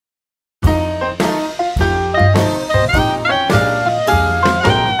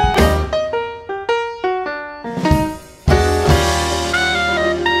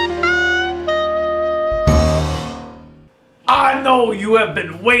you have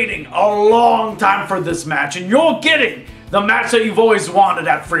been waiting a long time for this match, and you're getting the match that you've always wanted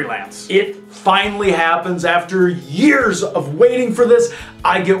at Freelance. It finally happens after years of waiting for this.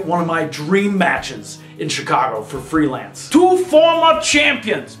 I get one of my dream matches in Chicago for Freelance. Two former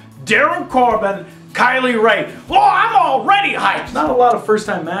champions, Darin Corbin, Kylie Rae. Oh, I'm already hyped. Not a lot of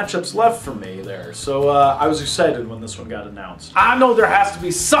first-time matchups left for me there, so I was excited when this one got announced. I know there has to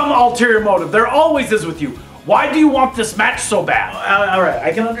be some ulterior motive. There always is with you. Why do you want this match so bad? Alright,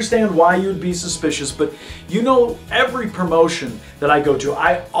 I can understand why you'd be suspicious, but you know, every promotion that I go to,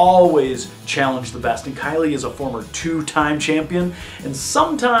 I always challenge the best, and Kylie is a former two-time champion, and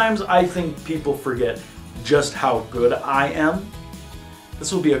sometimes I think people forget just how good I am.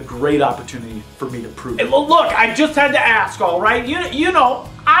 This will be a great opportunity for me to prove it. Hey, well, look, I just had to ask, all right? You know,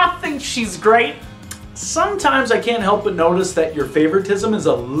 I think she's great. Sometimes I can't help but notice that your favoritism is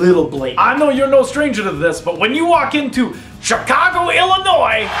a little blatant. I know you're no stranger to this, but when you walk into Chicago,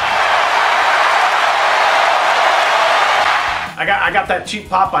 Illinois, I got that cheap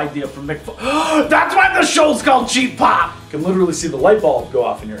pop idea from Mick. That's why the show's called Cheap Pop. You can literally see the light bulb go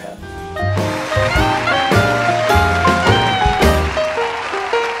off in your head.